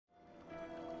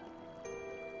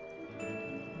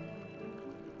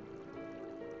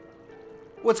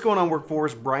What's going on,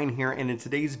 Workforce? Brian here, and in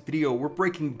today's video we're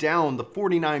breaking down the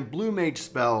 49 Blue Mage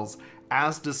spells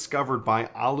as discovered by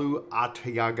Aleu,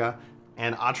 Lyehga,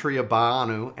 and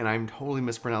Atria, and I'm totally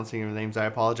mispronouncing your names, I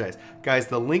apologize. Guys,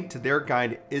 the link to their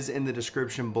guide is in the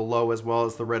description below, as well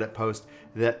as the Reddit post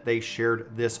that they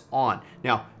shared this on.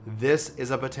 Now, this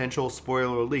is a potential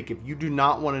spoiler leak. If you do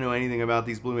not want to know anything about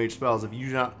these Blue Mage spells, if you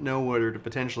do not know where to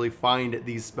potentially find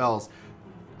these spells,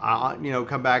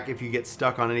 come back if you get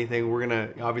stuck on anything. We're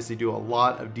going to obviously do a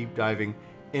lot of deep diving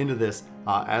into this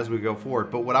as we go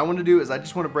forward. But what I want to do is I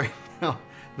just want to break down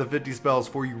the 50 spells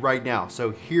for you right now.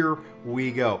 So here we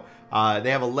go.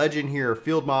 They have a legend here: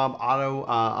 Field Mob, Auto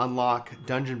Unlock,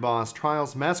 Dungeon Boss,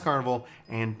 Trials, Mass Carnival,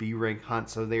 and B-Rank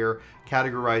Hunt. So they're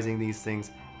categorizing these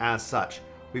things as such.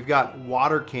 We've got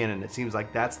Water Cannon. It seems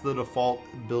like that's the default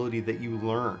ability that you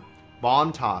learn.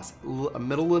 Bomb Toss,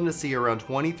 middle Linacia around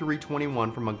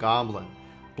 23-21 from a Goblin.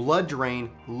 Blood Drain,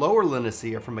 lower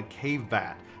Linacia from a Cave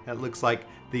Bat. That looks like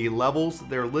the levels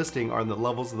they're listing are the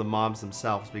levels of the mobs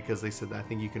themselves, because they said I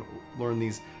think you can learn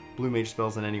these Blue Mage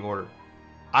spells in any order.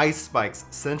 Ice Spikes,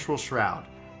 Central Shroud.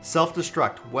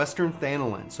 Self-Destruct, Western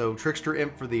Thanalin. So Trickster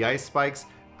Imp for the Ice Spikes,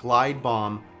 Glide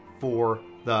Bomb for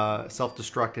the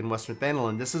Self-Destruct in Western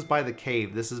Thanalin. This is by the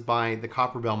cave. This is by the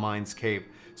Copperbell Mines cave.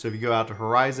 So if you go out to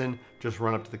Horizon, just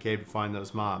run up to the cave to find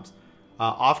those mobs.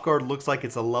 Off Guard looks like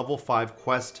it's a level 5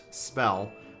 quest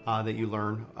spell that you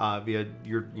learn via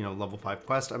your level 5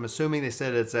 quest. I'm assuming they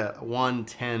said it's at 1,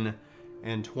 10,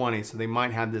 and 20, so they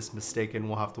might have this mistaken.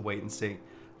 We'll have to wait and see.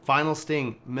 Final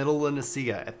Sting, middle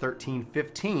Linacia at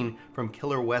 13-15 from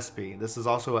Killer Wespy. This is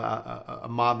also a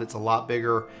mob that's a lot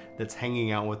bigger, that's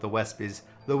hanging out with the Wespies.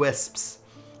 The Wisps.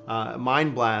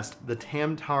 Mind Blast, the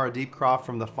Tamtara Deepcroft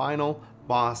from the final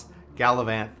boss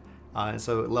Galavanth.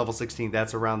 So level 16,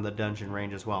 that's around the dungeon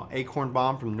range as well. Acorn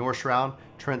Bomb from North Shroud,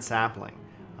 Trent Sapling.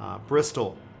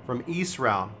 Bristol from East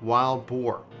Shroud, Wild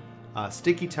Boar.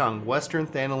 Sticky Tongue, Western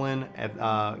Thanalin.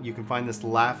 You can find this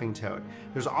Laughing Toad.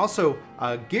 There's also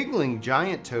a Giggling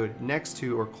Giant Toad next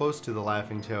to or close to the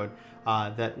Laughing Toad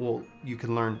that you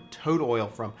can learn Toad Oil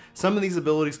from. Some of these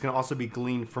abilities can also be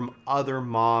gleaned from other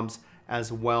mobs as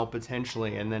well,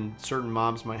 potentially, and then certain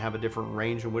mobs might have a different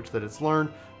range in which that it's learned.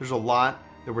 There's a lot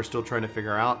that we're still trying to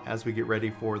figure out as we get ready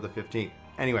for the 15th.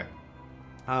 Anyway,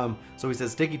 so he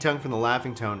says Sticky Tongue from the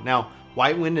Laughing Toad. Now,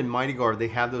 White Wind and Mighty Guard, they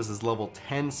have those as level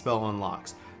 10 spell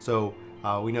unlocks. So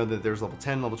we know that there's level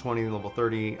 10, level 20, level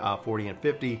 30, 40, and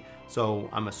 50. So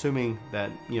I'm assuming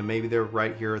that maybe they're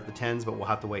right here at the 10s, but we'll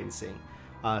have to wait and see.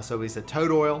 So we said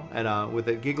Toad Oil and with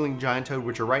a Giggling Giant Toad,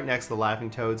 which are right next to the Laughing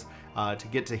Toads. To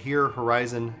get to here,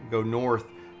 Horizon, go north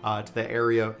to the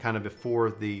area kind of before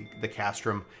the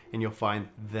castrum, and you'll find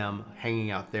them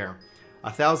hanging out there.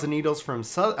 1,000 Needles from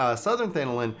Southern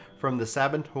Thanalin from the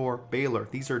Saboteur Baylor.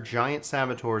 These are giant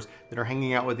Saboteurs that are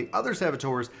hanging out with the other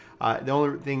Saboteurs. The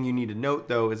only thing you need to note,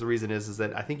 though, is the reason is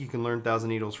that I think you can learn 1,000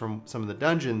 Needles from some of the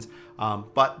dungeons,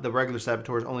 but the regular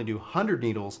Saboteurs only do 100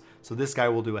 Needles, so this guy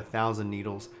will do 1,000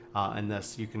 Needles, and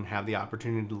thus you can have the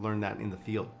opportunity to learn that in the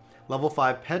field. Level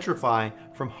 5 Petrify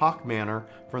from Hawk Manor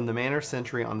from the Manor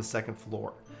Sentry on the 2nd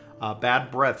floor. Bad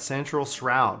Breath, Central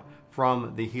Shroud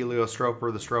from the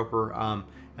Heliostroper, the Stroper,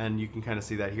 and you can kind of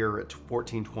see that here at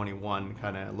 1421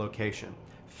 kind of location.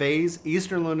 Phase,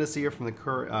 Eastern Linacia from the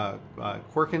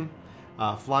Quirkin.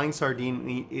 Flying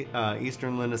Sardine,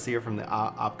 Eastern Linacia from the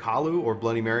Apkalu or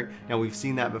Bloody Mary. Now we've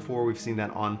seen that before, we've seen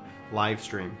that on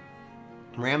Livestream.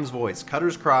 Ram's Voice,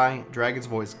 Cutter's Cry, Dragon's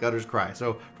Voice, Gutter's Cry.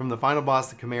 So from the final boss,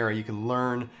 the Chimera, you can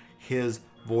learn his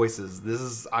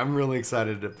voices. I'm really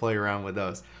excited to play around with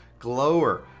those.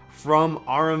 Glower from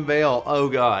Aramvale. Oh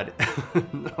god.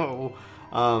 No.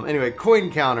 Anyway, Coin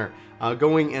Counter,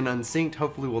 going in unsynced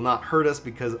hopefully will not hurt us,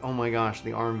 because oh my gosh,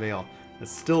 the Aramvale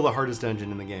is still the hardest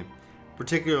dungeon in the game.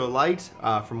 Particular Light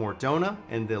from Ordona,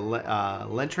 and the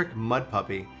Lentric Mud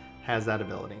Puppy has that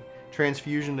ability.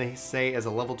 Transfusion, they say, as a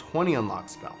level 20 unlock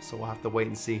spell, so we'll have to wait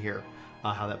and see here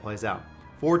how that plays out.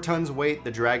 4 Tons Weight,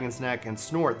 the Dragon's Neck, and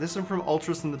Snort. This is from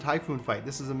Ultras in the Typhoon fight.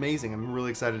 This is amazing. I'm really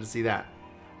excited to see that.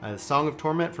 Song of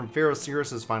Torment from Pharaoh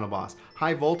Sirus' final boss.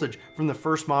 High Voltage from the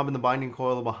first mob in the Binding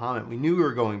Coil of Bahamut. We knew we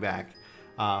were going back.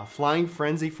 Flying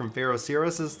Frenzy from Pharaoh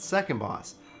Sirus' second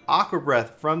boss. Aqua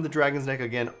Breath from the Dragon's Neck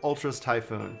again, Ultras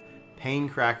Typhoon. Pain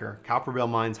Cracker, Copperbell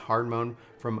Mines Hardmoan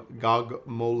from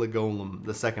Gogmolagolem,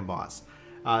 the second boss.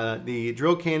 The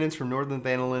Drill Cannons from Northern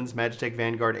Thanalin's Magitech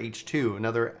Vanguard H2,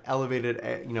 another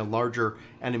elevated, larger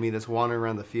enemy that's wandering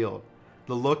around the field.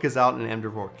 The Look is out in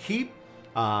Emdervor Keep,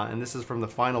 and this is from the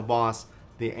final boss,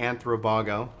 the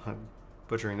Anthrobago. I'm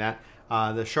butchering that.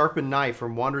 The Sharpened Knife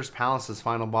from Wanderer's Palace's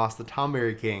final boss, the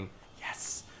Tomberry King.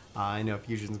 Yes! I know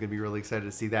Fusion's going to be really excited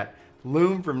to see that.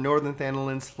 Loom from Northern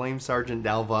Thanalin's Flame Sergeant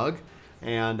Dalvug,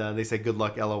 and they say good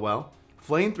luck, LOL.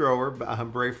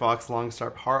 Flamethrower, Brave Fox,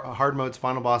 Longstar, Hard Mode's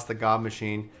final boss, the God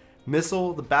Machine.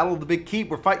 Missile, the Battle of the Big Keep.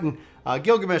 We're fighting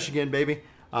Gilgamesh again, baby.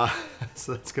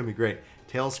 So that's going to be great.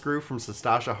 Tail Screw from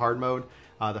Stastasha Hard Mode.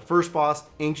 The first boss,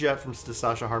 Inkjet from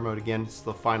Stastasha Hard Mode again. It's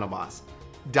the final boss.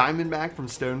 Diamondback from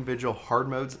Stone Vigil Hard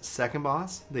Mode's second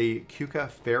boss. The Kuka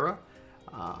Farah.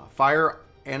 Fire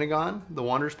Anagon, the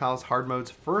Wanderer's Palace Hard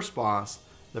Mode's first boss.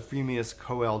 The Frumious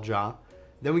Koel Ja.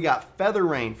 Then we got Feather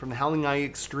Rain from the Howling Eye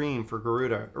Extreme for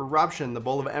Garuda. Eruption, the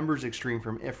Bowl of Embers Extreme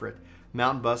from Ifrit.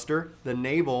 Mountain Buster, the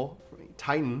Naval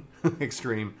Titan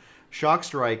Extreme. Shock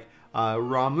Strike,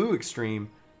 Ramu Extreme.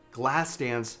 Glass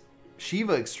Dance,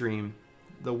 Shiva Extreme.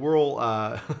 The Whirl,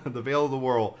 the Veil of the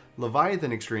Whirl,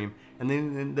 Leviathan Extreme. And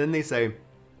then they say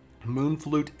Moon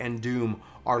Flute and Doom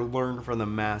are learned from the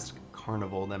Masked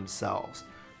Carnival themselves.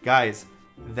 Guys,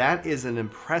 that is an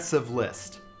impressive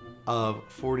list of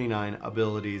 49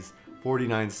 abilities,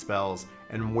 49 spells,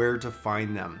 and where to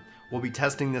find them. We'll be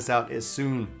testing this out as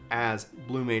soon as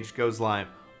Blue Mage goes live.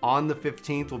 On the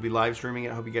 15th, we'll be live streaming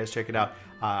it. I hope you guys check it out.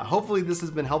 Hopefully this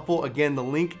has been helpful. Again, the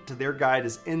link to their guide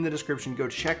is in the description. Go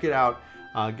check it out.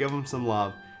 Give them some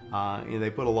love. They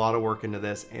put a lot of work into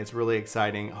this. It's really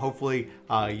exciting. Hopefully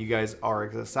you guys are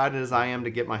as excited as I am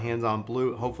to get my hands on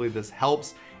Blue. Hopefully this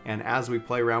helps. And as we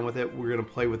play around with it, we're going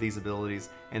to play with these abilities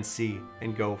and see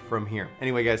and go from here.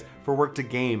 Anyway, guys, for Work to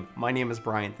Game, my name is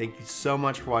Brian. Thank you so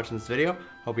much for watching this video.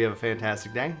 Hope you have a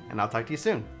fantastic day, and I'll talk to you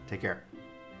soon. Take care.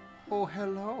 Oh,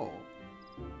 hello.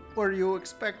 Were you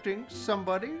expecting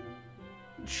somebody?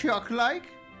 Chuck-like?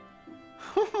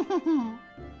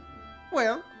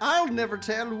 Well, I'll never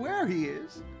tell where he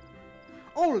is.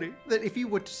 Only that if you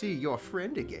want to see your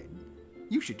friend again,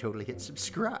 you should totally hit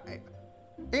subscribe.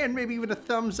 And maybe even a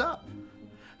thumbs up.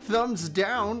 Thumbs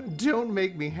down don't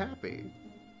make me happy.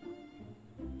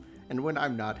 And when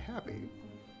I'm not happy,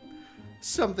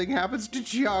 something happens to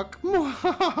Chuck. I'm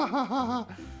not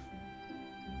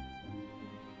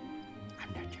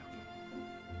joking.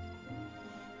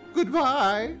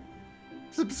 Goodbye.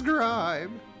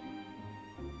 Subscribe.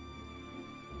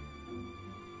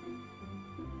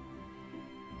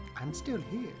 I'm still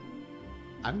here.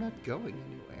 I'm not going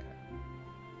anywhere.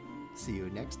 See you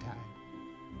next time.